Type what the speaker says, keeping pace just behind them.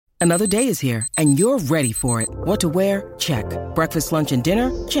Another day is here, and you're ready for it. What to wear? Check. Breakfast, lunch, and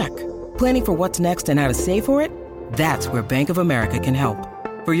dinner? Check. Planning for what's next and how to save for it? That's where Bank of America can help.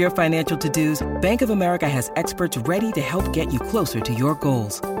 For your financial to-dos, Bank of America has experts ready to help get you closer to your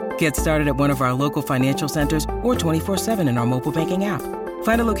goals. Get started at one of our local financial centers or 24/7 in our mobile banking app.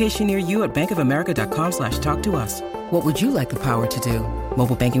 Find a location near you at bankofamerica.com/talktous. What would you like the power to do?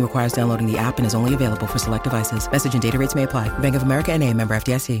 Mobile banking requires downloading the app and is only available for select devices. Message and data rates may apply. Bank of America N.A., member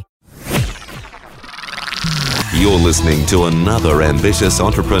FDIC. You're listening to another Ambitious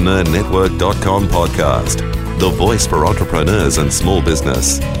Entrepreneur Network.com podcast. The voice for entrepreneurs and small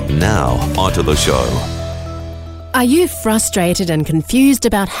business. Now, onto the show. Are you frustrated and confused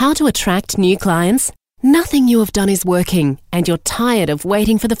about how to attract new clients? Nothing you have done is working, and you're tired of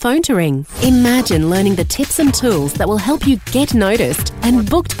waiting for the phone to ring. Imagine learning the tips and tools that will help you get noticed and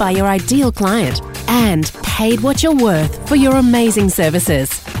booked by your ideal client, and paid what you're worth for your amazing services.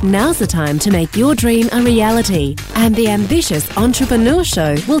 Now's the time to make your dream a reality, and the Ambitious Entrepreneur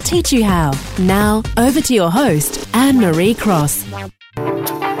Show will teach you how. Now, over to your host, Anne-Marie Cross.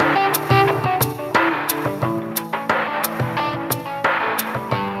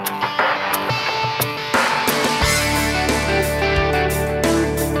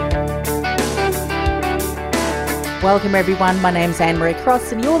 Welcome everyone, my name's Anne-Marie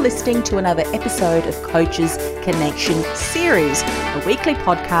Cross and you're listening to another episode of Coaches Connection Series, a weekly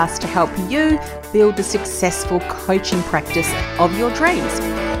podcast to help you build the successful coaching practice of your dreams.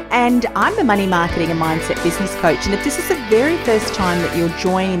 And I'm the Money Marketing and Mindset Business Coach, and if this is the very first time that you're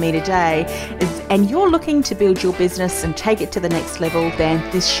joining me today and you're looking to build your business and take it to the next level, then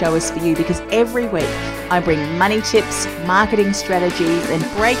this show is for you, because every week I bring money tips, marketing strategies and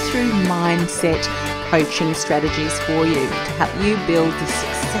breakthrough mindset coaching strategies for you to help you build the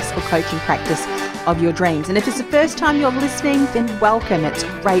successful coaching practice of your dreams. And if it's the first time you're listening, then welcome. It's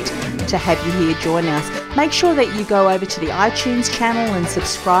great to have you here joining us. Make sure that you go over to the iTunes channel and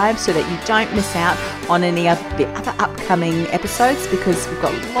subscribe so that you don't miss out on any of the other upcoming episodes, because we've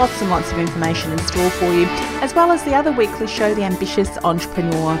got lots and lots of information in store for you, as well as the other weekly show, The Ambitious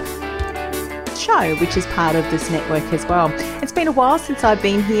Entrepreneur Show, which is part of this network as well. It's been a while since I've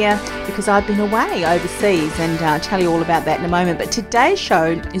been here because I've been away overseas, and I'll tell you all about that in a moment. But today's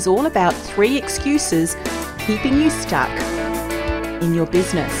show is all about 3 excuses keeping you stuck in your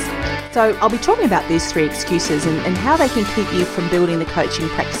business. So I'll be talking about these 3 excuses and how they can keep you from building the coaching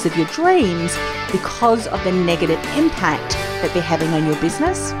practice of your dreams because of the negative impact that they're having on your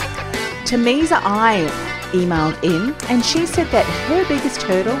business. Tamiza emailed in, and she said that her biggest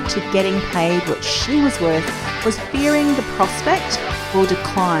hurdle to getting paid what she was worth was fearing the prospect will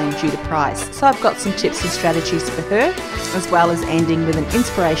decline due to price. So I've got some tips and strategies for her, as well as ending with an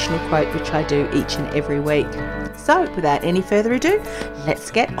inspirational quote, which I do each and every week. So without any further ado,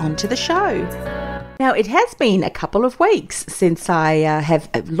 let's get on to the show. Now, it has been a couple of weeks since I have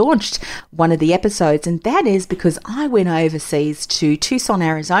launched one of the episodes, and that is because I went overseas to Tucson,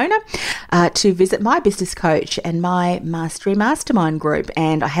 Arizona to visit my business coach and my Mastery Mastermind group,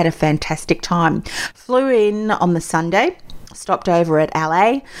 and I had a fantastic time. Flew in on the Sunday, stopped over at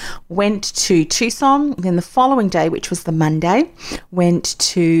LA, went to Tucson, then the following day, which was the Monday, went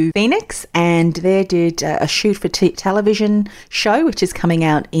to Phoenix, and there did a shoot for television show, which is coming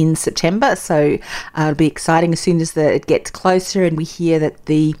out in September. So it'll be exciting as soon as it gets closer and we hear that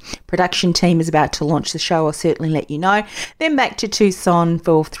the production team is about to launch the show. I'll certainly let you know. Then back to Tucson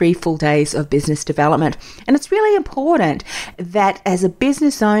for 3 full days of business development. And it's really important that as a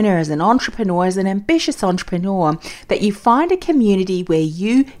business owner, as an entrepreneur, as an ambitious entrepreneur, that you find a community where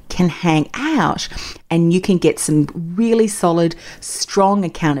you can hang out and you can get some really solid, strong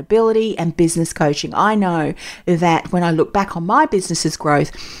accountability and business coaching. I know that when I look back on my business's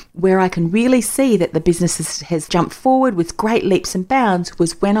growth, where I can really see that the business has jumped forward with great leaps and bounds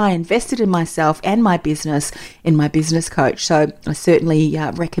was when I invested in myself and my business in my business coach. So I certainly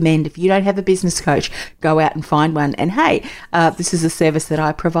recommend, if you don't have a business coach, go out and find one. And hey, this is a service that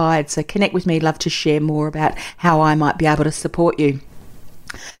I provide. So connect with me. Love to share more about how I might be able to support you.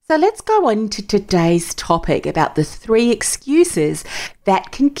 So let's go on to today's topic about the 3 excuses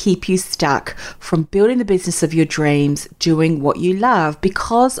that can keep you stuck from building the business of your dreams, doing what you love,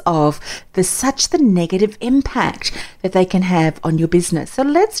 because of the negative impact that they can have on your business. So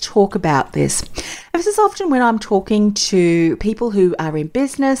let's talk about this. And this is often when I'm talking to people who are in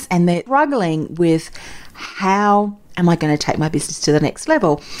business and they're struggling with how am I going to take my business to the next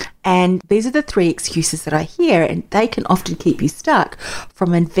level? And these are the 3 excuses that I hear, and they can often keep you stuck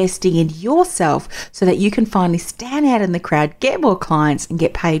from investing in yourself so that you can finally stand out in the crowd, get more clients, and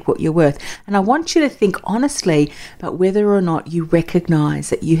get paid what you're worth. And I want you to think honestly about whether or not you recognize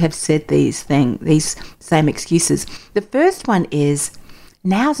that you have said these same excuses. The first one is,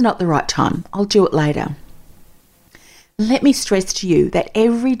 now's not the right time. I'll do it later. Let me stress to you that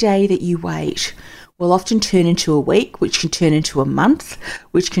every day that you wait will often turn into a week, which can turn into a month,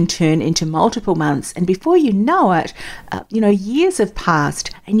 which can turn into multiple months. And before you know it, years have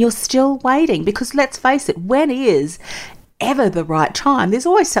passed and you're still waiting, because let's face it, when is ever the right time? There's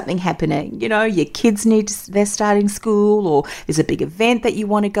always something happening. Your kids they're starting school, or there's a big event that you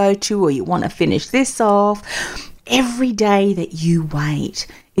want to go to, or you want to finish this off. Every day that you wait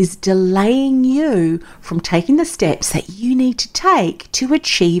is delaying you from taking the steps that you need to take to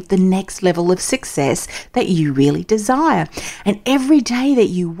achieve the next level of success that you really desire. And every day that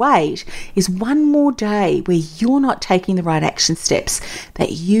you wait is one more day where you're not taking the right action steps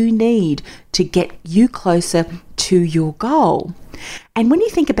that you need to get you closer to your goal. And when you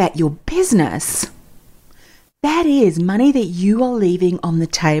think about your business, that is money that you are leaving on the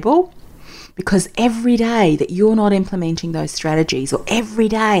table. Because every day that you're not implementing those strategies, or every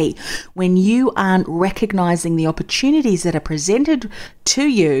day when you aren't recognizing the opportunities that are presented to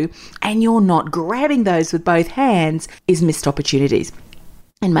you and you're not grabbing those with both hands, is missed opportunities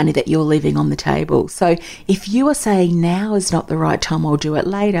and money that you're leaving on the table. So if you are saying now is not the right time, I'll do it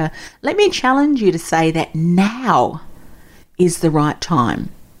later, let me challenge you to say that now is the right time.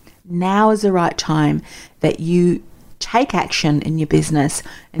 Now is the right time that you take action in your business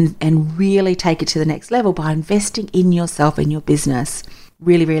and really take it to the next level by investing in yourself and your business.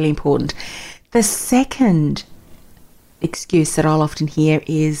 Really, really important. The second excuse that I'll often hear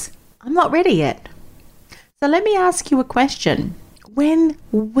is, I'm not ready yet. So let me ask you a question. When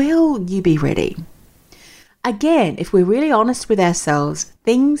will you be ready? Again, if we're really honest with ourselves,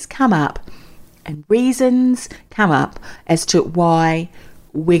 things come up and reasons come up as to why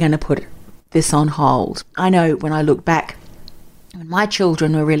we're going to put this on hold. I know when I look back, when my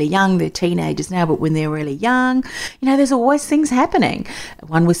children were really young, they're teenagers now, but when they're really young, there's always things happening.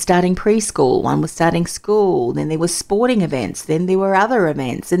 One was starting preschool, one was starting school, then there were sporting events, then there were other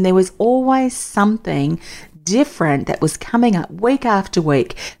events, and there was always something different that was coming up week after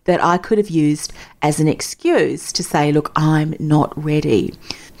week that I could have used as an excuse to say, look, I'm not ready.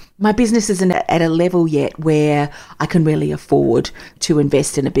 My business isn't at a level yet where I can really afford to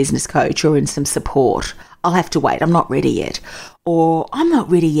invest in a business coach or in some support. I'll have to wait. I'm not ready yet. Or I'm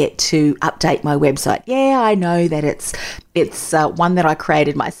not ready yet to update my website. Yeah, I know that it's one that I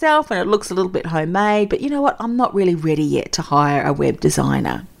created myself and it looks a little bit homemade, but you know what? I'm not really ready yet to hire a web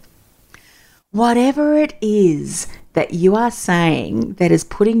designer. Whatever it is that you are saying that is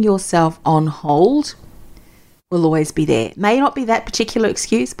putting yourself on hold will always be there. May not be that particular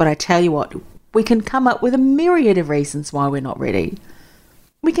excuse, but I tell you what, we can come up with a myriad of reasons why we're not ready.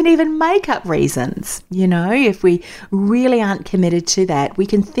 We can even make up reasons, if we really aren't committed to that. We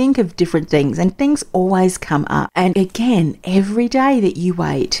can think of different things, and things always come up. And again, every day that you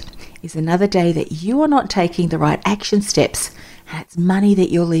wait is another day that you are not taking the right action steps. And it's money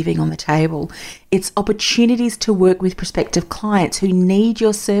that you're leaving on the table. It's opportunities to work with prospective clients who need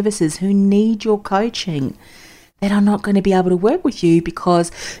your services, who need your coaching, that are not going to be able to work with you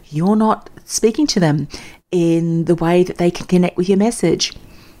because you're not speaking to them in the way that they can connect with your message.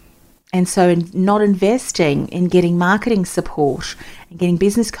 And so not investing in getting marketing support and getting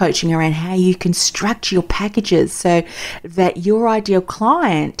business coaching around how you construct your packages so that your ideal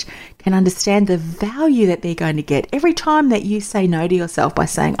client can understand the value that they're going to get. Every time that you say no to yourself by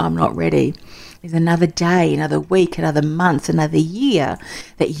saying, I'm not ready, is another day, another week, another month, another year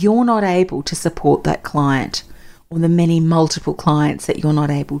that you're not able to support that client, or the many multiple clients that you're not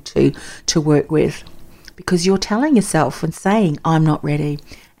able to work with, because you're telling yourself and saying, I'm not ready,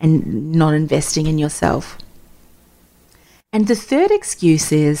 and not investing in yourself. And the third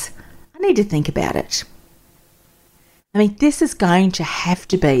excuse is, I need to think about it. I mean, this is going to have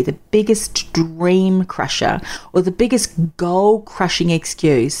to be the biggest dream crusher or the biggest goal crushing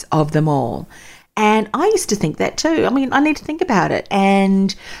excuse of them all. And I used to think that too. I mean, I need to think about it.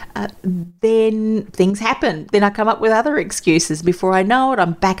 And then things happen. Then I come up with other excuses. Before I know it,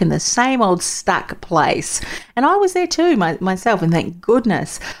 I'm back in the same old stuck place. And I was there too myself. And thank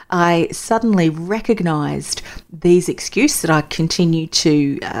goodness I suddenly recognized these excuses that I continue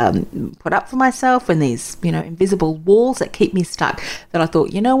to put up for myself, and these, invisible walls that keep me stuck, that I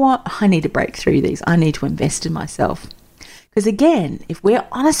thought, you know what? I need to break through these. I need to invest in myself. Because again, if we're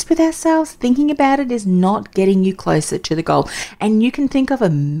honest with ourselves, thinking about it is not getting you closer to the goal. And you can think of a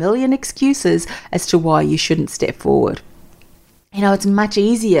million excuses as to why you shouldn't step forward. It's much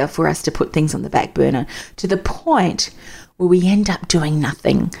easier for us to put things on the back burner to the point where we end up doing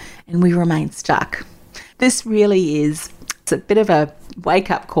nothing and we remain stuck. This really is a bit of a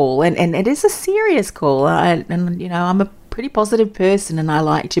wake-up call, and it is a serious call. I'm a pretty positive person and I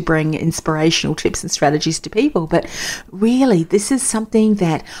like to bring inspirational tips and strategies to people, but really this is something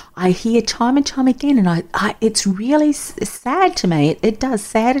that I hear time and time again, and it's really sad to me. It does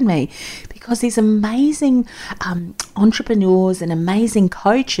sadden me, because these amazing entrepreneurs and amazing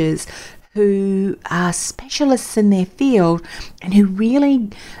coaches who are specialists in their field and who really,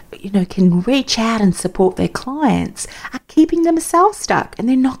 can reach out and support their clients are keeping themselves stuck, and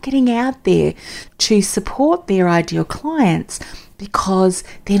they're not getting out there to support their ideal clients because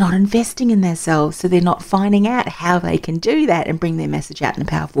they're not investing in themselves. So they're not finding out how they can do that and bring their message out in a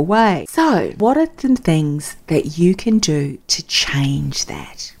powerful way. So what are the things that you can do to change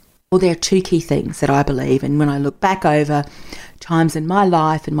that? Well, there are two key things that I believe, and when I look back over times in my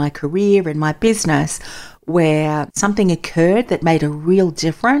life and my career and my business where something occurred that made a real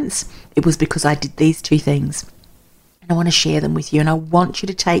difference, it was because I did these two things. And I want to share them with you, and I want you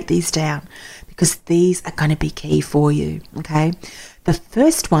to take these down because these are going to be key for you, okay? The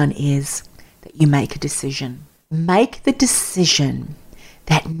first one is that you make a decision. Make the decision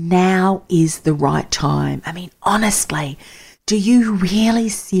that now is the right time. I mean, honestly, do you really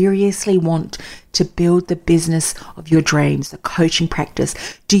seriously want to build the business of your dreams, the coaching practice?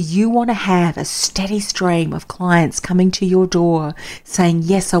 Do you want to have a steady stream of clients coming to your door saying,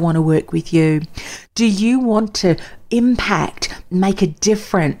 yes, I want to work with you? Do you want to impact, make a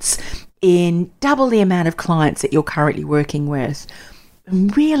difference in double the amount of clients that you're currently working with?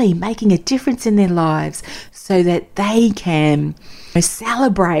 Really making a difference in their lives so that they can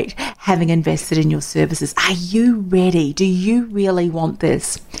celebrate having invested in your services. Are you ready? Do you really want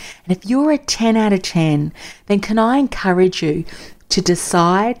this? And if you're a 10 out of 10, then can I encourage you to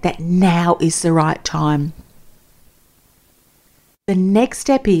decide that now is the right time? The next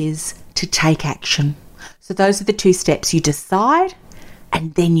step is to take action. So those are the two steps. You decide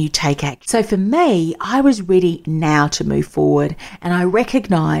and then you take action. So for me, I was ready now to move forward, and I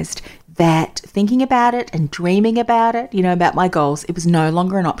recognized that thinking about it and dreaming about it, about my goals, it was no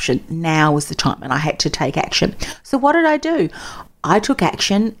longer an option. Now was the time, and I had to take action. So what did I do? I took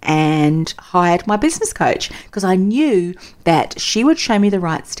action and hired my business coach because I knew that she would show me the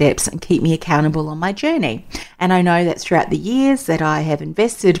right steps and keep me accountable on my journey. And I know that throughout the years that I have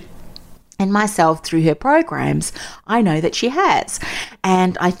invested and myself through her programs, I know that she has.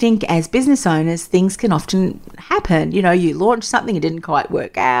 And I think as business owners, things can often happen. You launch something, it didn't quite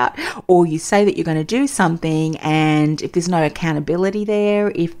work out, or you say that you're going to do something, and if there's no accountability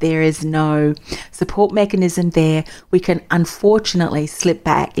there, if there is no support mechanism there, we can unfortunately slip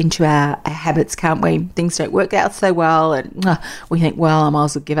back into our habits, can't we? Things don't work out so well, and we think, well, I might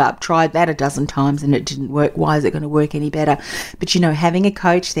as well give up. Tried that a dozen times and it didn't work. Why is it going to work any better? But having a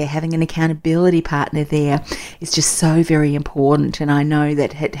coach there, having an accountability partner there is just so very important, and I know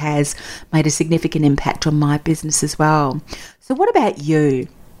that it has made a significant impact on my business as well. So what about you?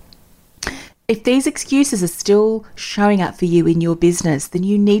 If these excuses are still showing up for you in your business, then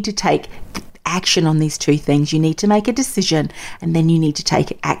you need to take action on these two things. You need to make a decision, and then you need to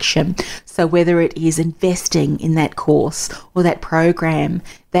take action. So whether it is investing in that course or that program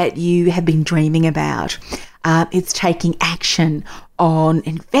that you have been dreaming about, it's taking action on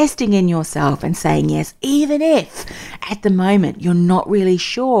investing in yourself and saying yes, even if at the moment you're not really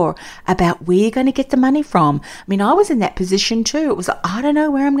sure about where you're going to get the money from. I mean, I was in that position too. It was like, I don't know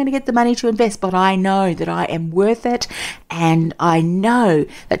where I'm going to get the money to invest, but I know that I am worth it, and I know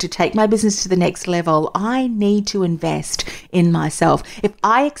that to take my business to the next level, I need to invest in myself. If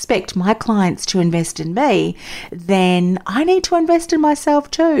I expect my clients to invest in me, then I need to invest in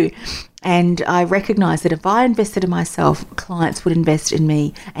myself too. And I recognize that if I invested in myself, clients would invest in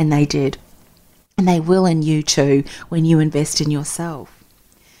me, and they did. And they will in you too when you invest in yourself.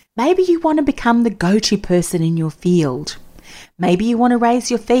 Maybe you want to become the go-to person in your field. Maybe you want to raise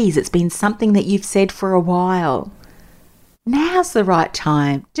your fees. It's been something that you've said for a while. Now's the right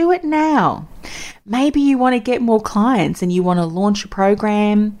time. Do it now. Maybe you want to get more clients and you want to launch a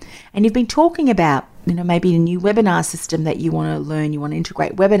program, and you've been talking about maybe a new webinar system that you want to learn. You want to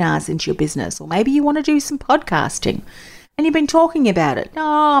integrate webinars into your business, or maybe you want to do some podcasting and you've been talking about it.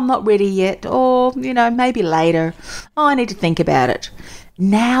 Oh, I'm not ready yet. Or, maybe later. Oh, I need to think about it.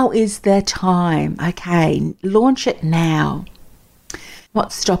 Now is the time. Okay, launch it now.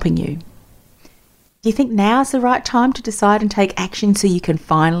 What's stopping you? Do you think now's the right time to decide and take action so you can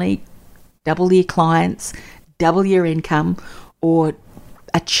finally double your clients, double your income, or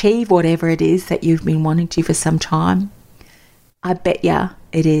achieve whatever it is that you've been wanting to for some time? I bet ya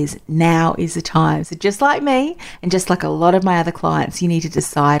it is. Now is the time. So just like me and just like a lot of my other clients, you need to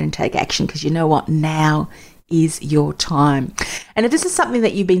decide and take action, because you know what? Now is your time. And if this is something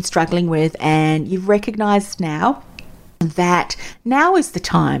that you've been struggling with and you've recognized now that now is the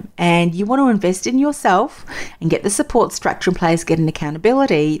time and you want to invest in yourself and get the support structure in place, get an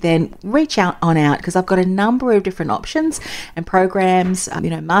accountability, then reach out, because I've got a number of different options and programs,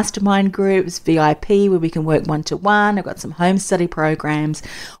 mastermind groups, VIP, where we can work one-to-one. I've got some home study programs.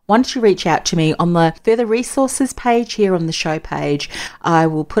 Why don't you reach out to me on the further resources page here on the show page? I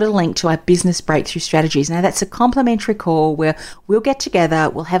will put a link to our business breakthrough strategies. Now, that's a complimentary call where we'll get together,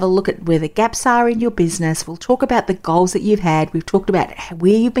 we'll have a look at where the gaps are in your business, we'll talk about the goals that you've had, we've talked about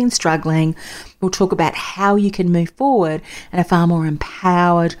where you've been struggling, we'll talk about how you can move forward in a far more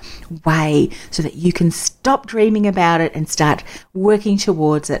empowered way so that you can stop dreaming about it and start working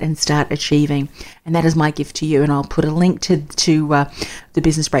towards it and start achieving. And that is my gift to you. And I'll put a link to the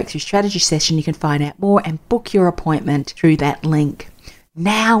Business Breakthrough Strategy session. You can find out more and book your appointment through that link.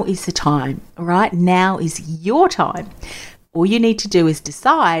 Now is the time, all right? Now is your time. All you need to do is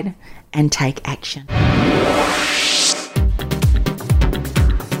decide and take action.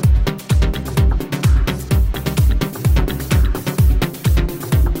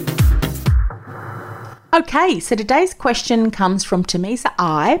 Okay, so today's question comes from Tamisa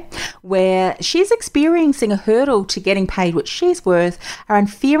I, where she's experiencing a hurdle to getting paid what she's worth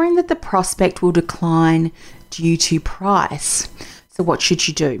and fearing that the prospect will decline due to price. So what should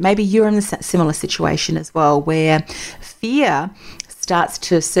you do? Maybe you're in a similar situation as well, where fear starts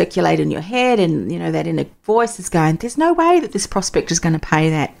to circulate in your head and, that inner voice is going, there's no way that this prospect is going to pay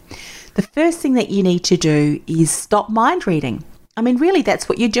that. The first thing that you need to do is stop mind reading. I mean, really, that's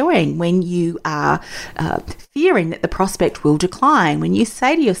what you're doing when you are fearing that the prospect will decline. When you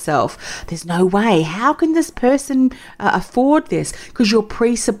say to yourself, there's no way, how can this person afford this? Because you're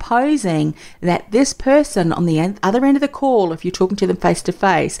presupposing that this person on the other end of the call, if you're talking to them face to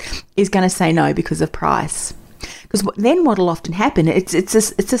face, is going to say no because of price. Because then what will often happen, it's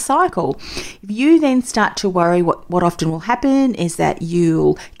a cycle. If you then start to worry, what often will happen is that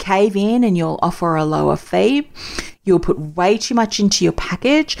you'll cave in and you'll offer a lower fee. You'll put way too much into your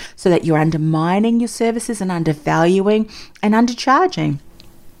package so that you're undermining your services and undervaluing and undercharging.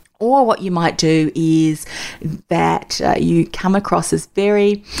 Or what you might do is that you come across as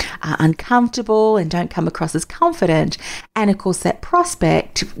very uncomfortable and don't come across as confident. And of course, that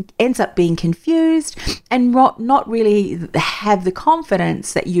prospect ends up being confused and not really have the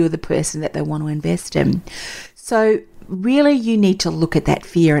confidence that you're the person that they want to invest in. So really, you need to look at that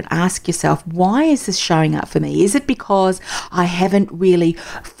fear and ask yourself, why is this showing up for me? Is it because I haven't really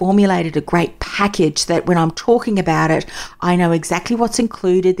formulated a great package that when I'm talking about it, I know exactly what's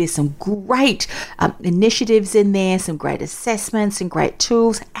included? There's some great initiatives in there, some great assessments and great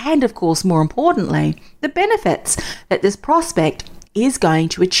tools, and of course, more importantly, the benefits that this prospect is going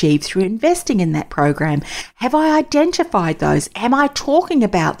to achieve through investing in that program. Have I identified those? Am I talking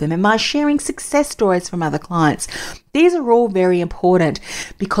about them? Am I sharing success stories from other clients? These are all very important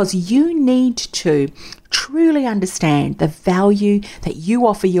because you need to truly understand the value that you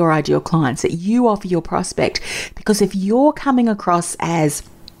offer your ideal clients, that you offer your prospect. Because if you're coming across as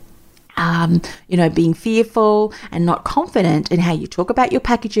being fearful and not confident in how you talk about your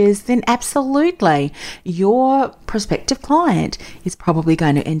packages, then absolutely your prospective client is probably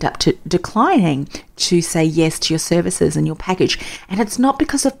going to end up declining to say yes to your services and your package. And it's not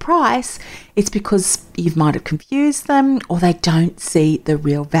because of price, it's because you might have confused them or they don't see the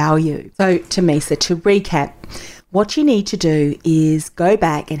real value. So Tamisa, to recap, what you need to do is go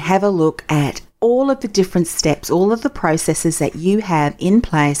back and have a look at all of the different steps, all of the processes that you have in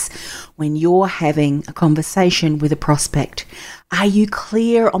place when you're having a conversation with a prospect. Are you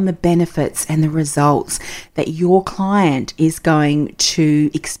clear on the benefits and the results that your client is going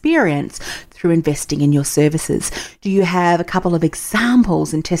to experience through investing in your services? Do you have a couple of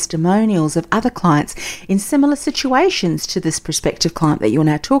examples and testimonials of other clients in similar situations to this prospective client that you're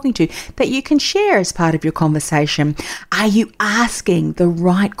now talking to that you can share as part of your conversation? Are you asking the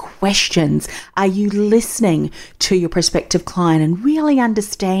right questions? Are you listening to your prospective client and really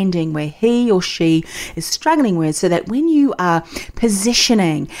understanding where he or she is struggling with, so that when you are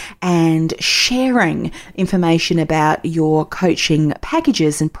positioning and sharing information about your coaching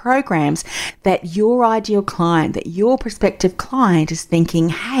packages and programs, that your ideal client, that your prospective client is thinking,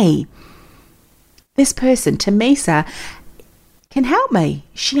 hey, this person, Tamisa, can help me.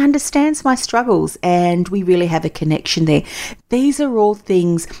 She understands my struggles and we really have a connection there. These are all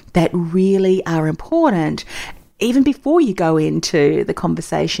things that really are important even before you go into the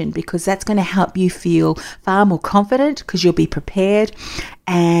conversation, because that's going to help you feel far more confident because you'll be prepared,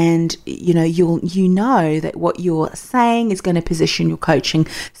 and you know that what you're saying is going to position your coaching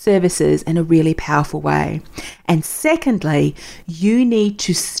services in a really powerful way. And secondly, you need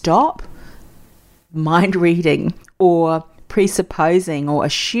to stop mind reading or presupposing or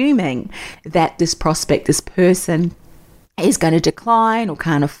assuming that this prospect, this person, is going to decline or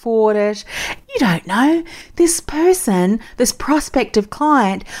can't afford it. You don't know. This person, this prospective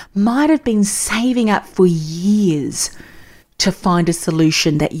client, might have been saving up for years to find a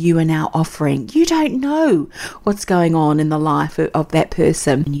solution that you are now offering. You don't know what's going on in the life of that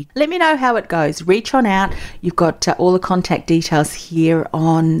person. Let me know how it goes. Reach on out. You've got all the contact details here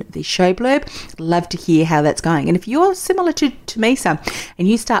on the show blurb. Love to hear how that's going. And if you're similar to me, and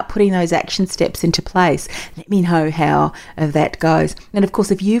you start putting those action steps into place, let me know how that goes. And of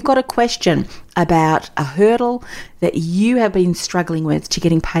course, if you've got a question about a hurdle that you have been struggling with to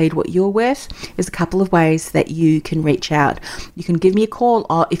getting paid what you're worth, there's a couple of ways that you can reach out. You can give me a call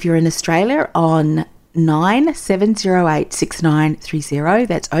if you're in Australia on 9708 6930.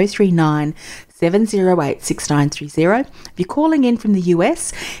 That's 039 708 6930. If you're calling in from the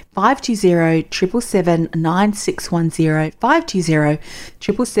US, 520-777-9610,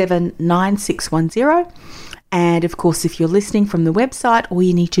 520-777-9610. And of course, if you're listening from the website, all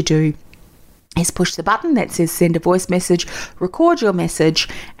you need to do is push the button that says send a voice message, record your message,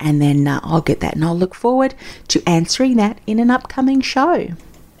 and then I'll get that, and I'll look forward to answering that in an upcoming show.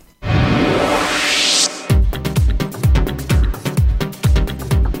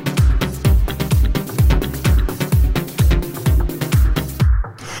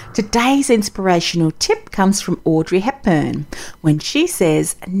 Today's inspirational tip comes from Audrey Hepburn when she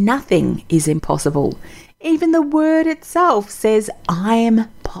says, "Nothing is impossible. Even the word itself says, I am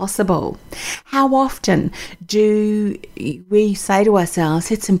possible." How often do we say to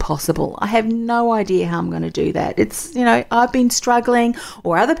ourselves, it's impossible. I have no idea how I'm going to do that. It's, I've been struggling,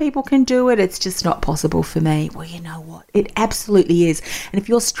 or other people can do it. It's just not possible for me. Well, you know what? It absolutely is. And if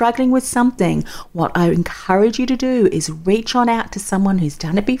you're struggling with something, what I encourage you to do is reach on out to someone who's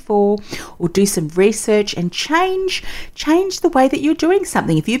done it before, or do some research and change the way that you're doing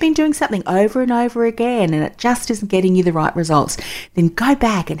something. If you've been doing something over and over again and it just isn't getting you the right results, then go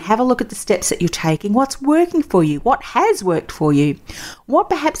back and have a look at the steps that you're taking. What's working for you? What has worked for you? What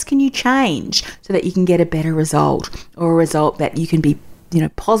perhaps can you change so that you can get a better result, or a result that you can be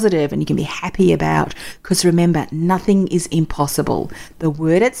positive and you can be happy about? Because remember, nothing is impossible. The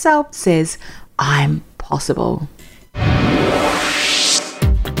word itself says, I'm possible.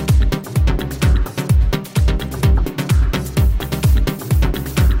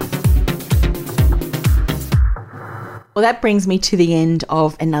 Well, that brings me to the end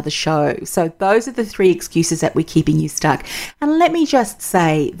of another show. So those are the 3 excuses that we're keeping you stuck. And let me just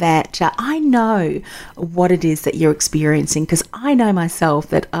say that I know what it is that you're experiencing, because I know myself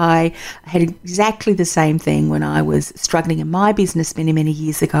that I had exactly the same thing when I was struggling in my business many, many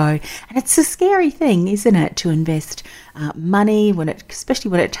years ago. And it's a scary thing, isn't it, to invest money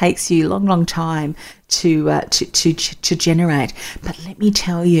especially when it takes you a long, long time to generate. But let me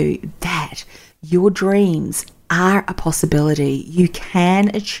tell you that your dreams are a possibility. You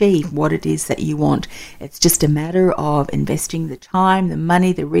can achieve what it is that you want. It's just a matter of investing the time, the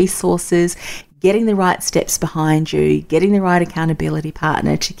money, the resources, getting the right steps behind you, getting the right accountability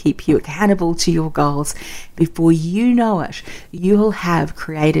partner to keep you accountable to your goals. Before you know it, you will have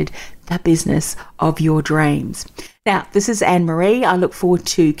created the business of your dreams. Now, this is Anne-Marie. I look forward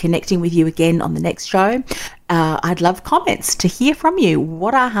to connecting with you again on the next show. I'd love comments to hear from you.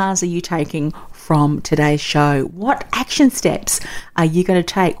 What ahas are you taking from today's show? What action steps are you going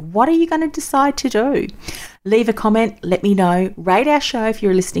to take? What are you going to decide to do? Leave a comment, let me know, rate our show if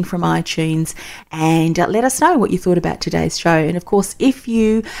you're listening from iTunes, and let us know what you thought about today's show. And of course, if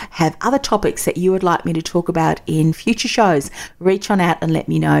you have other topics that you would like me to talk about in future shows, reach on out and let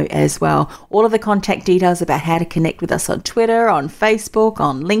me know as well. All of the contact details about how to connect with us on Twitter, on Facebook,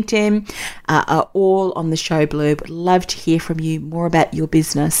 on LinkedIn, are all on the show blurb. Love to hear from you more about your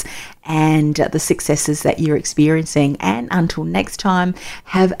business and the successes that you're experiencing. And until next time,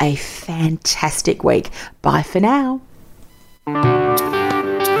 have a fantastic week. Bye for now.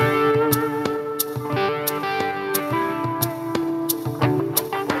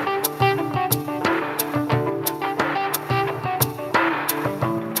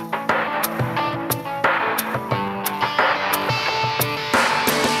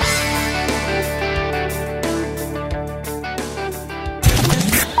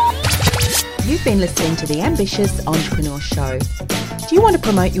 You've been listening to The Ambitious Entrepreneur Show. Do you want to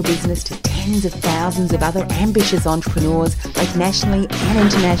promote your business to tens of thousands of other ambitious entrepreneurs, both nationally and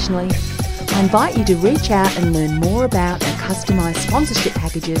internationally? I invite you to reach out and learn more about our customised sponsorship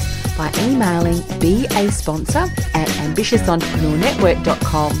packages by emailing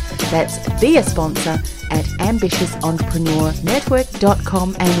beasponsor@ambitiousentrepreneurnetwork.com. That's be a sponsor at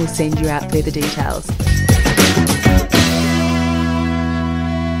ambitiousentrepreneurnetwork.com, and we'll send you out further details.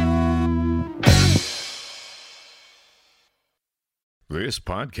 This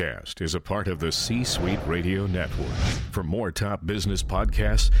podcast is a part of the C-Suite Radio Network. For more top business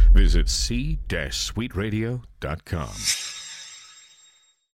podcasts, visit c-suiteradio.com.